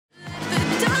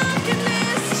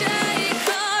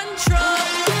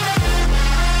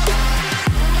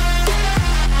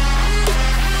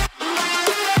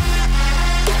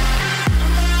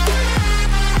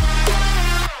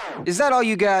Is that all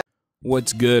you got?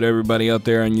 What's good, everybody out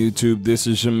there on YouTube? This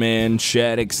is your man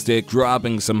Shadicstick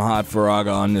dropping some hot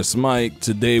Faraga on this mic.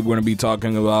 Today we're going to be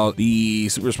talking about the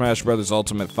Super Smash Bros.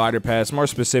 Ultimate Fighter Pass, more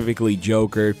specifically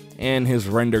Joker, and his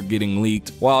render getting leaked.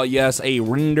 While yes, a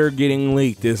render getting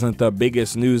leaked isn't the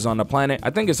biggest news on the planet, I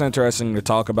think it's interesting to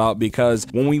talk about because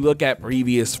when we look at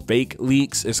previous fake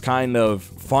leaks, it's kind of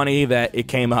funny that it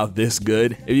came out this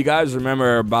good. If you guys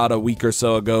remember, about a week or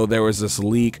so ago, there was this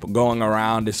leak going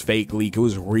around, this fake leak. It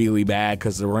was really bad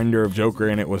because the render of Joker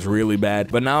in it was really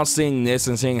bad. But now seeing this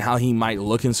and seeing how he might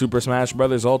look in Super Smash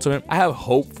Bros. Ultimate, I have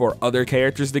hope for other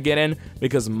characters to get in,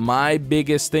 because my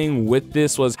biggest thing with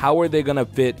this was how are they gonna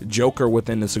fit Joker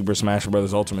within the Super Smash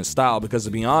Bros. Ultimate style? Because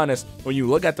to be honest, when you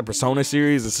look at the Persona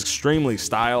series, it's extremely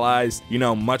stylized, you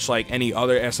know, much like any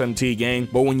other SMT game.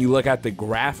 But when you look at the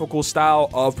graphical style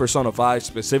of Persona 5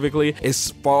 specifically,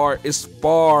 it's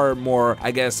far more,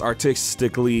 I guess,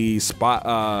 artistically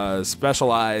specialized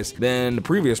than the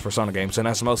previous Persona games, and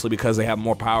that's mostly because they have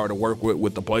more power to work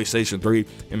with the PlayStation 3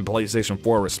 and PlayStation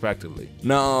 4 respectively.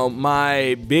 Now,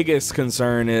 my biggest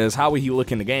concern is how will he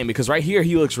look in the game, because right here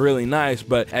he looks really nice,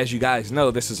 but as you guys know,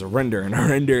 this is a render, and a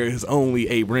render is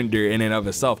only a render in and of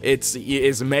itself. It's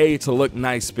made to look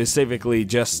nice, specifically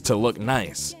just to look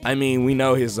nice. I mean, we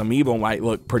know his amiibo might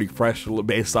look pretty fresh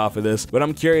based off of this, but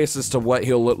I'm curious as to what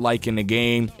he'll look like in the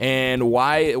game, and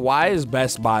why is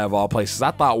Best Buy of all places? I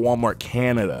thought Walmart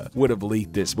Canada would have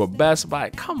leaked this, but Best Buy,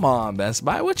 come on, Best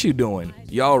Buy, what you doing?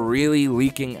 Y'all really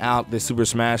leaking out the Super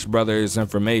Smash Brothers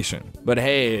information. But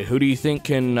hey, who do you think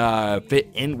can fit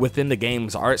in within the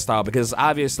game's art style? Because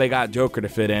obviously they got Joker to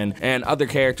fit in, and other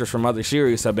characters from other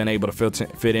series have been able to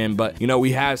fit in, but you know,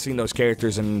 we have seen those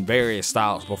characters in various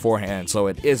styles beforehand, so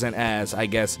it isn't as, I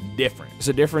guess, different. It's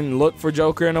a different look for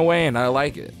Joker in a way, and I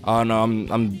like it. Oh no,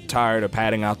 I'm tired of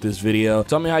padding out this video.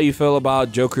 Tell me how you feel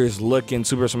about Joker's look in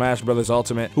Super Smash Bros.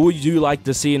 Ultimate. Who would you like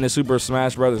to see in the Super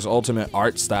Smash Bros. Ultimate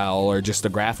art style, or just the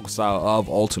graphical style of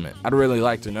Ultimate? I'd really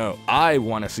like to know. I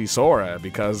want to see Sora,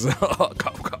 because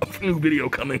new video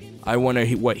coming. I wonder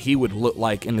what he would look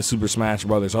like in the Super Smash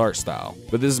Bros. Art style.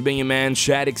 But this has been your man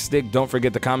Shadicstick. Don't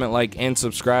forget to comment, like, and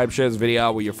subscribe. Share this video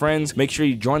out with your friends. Make sure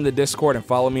you join the Discord and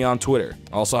follow me on Twitter.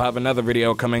 I also have another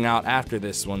video coming out after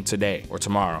this one today, or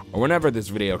tomorrow, or whenever this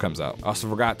video comes out. I also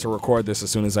forgot to record this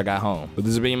as soon as I got home. But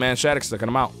this has been your man Shadicstick, and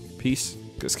I'm out. Peace.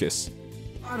 Kiss, kiss.